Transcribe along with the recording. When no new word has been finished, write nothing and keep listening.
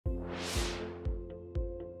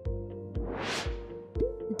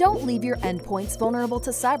Don't leave your endpoints vulnerable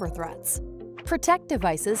to cyber threats. Protect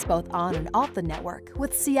devices both on and off the network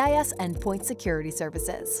with CIS Endpoint Security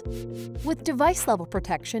Services. With device-level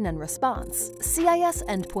protection and response, CIS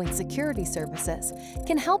Endpoint Security Services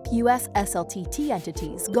can help U.S. SLTT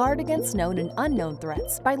entities guard against known and unknown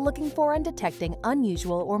threats by looking for and detecting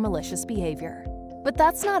unusual or malicious behavior. But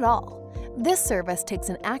that's not all. This service takes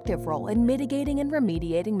an active role in mitigating and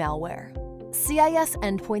remediating malware. CIS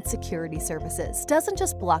Endpoint Security Services doesn't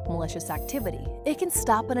just block malicious activity, it can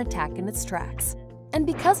stop an attack in its tracks. And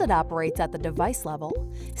because it operates at the device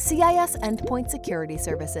level, CIS Endpoint Security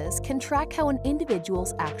Services can track how an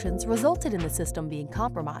individual's actions resulted in the system being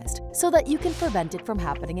compromised so that you can prevent it from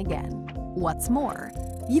happening again. What's more,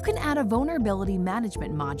 you can add a vulnerability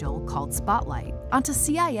management module called Spotlight onto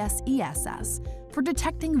CIS ESS for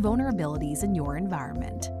detecting vulnerabilities in your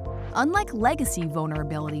environment. Unlike legacy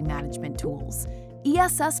vulnerability management tools,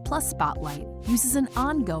 ESS plus Spotlight uses an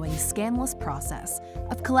ongoing scanless process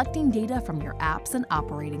of collecting data from your apps and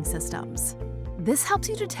operating systems. This helps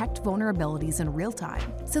you detect vulnerabilities in real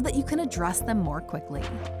time so that you can address them more quickly.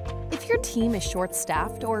 If your team is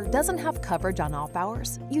short-staffed or doesn't have coverage on off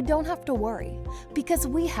hours, you don't have to worry, because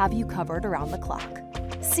we have you covered around the clock.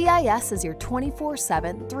 CIS is your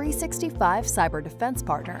 24/7, 365 cyber defense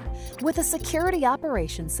partner with a security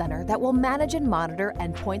operations center that will manage and monitor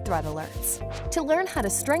endpoint threat alerts. To learn how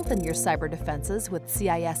to strengthen your cyber defenses with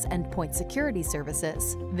CIS Endpoint Security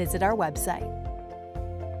Services, visit our website.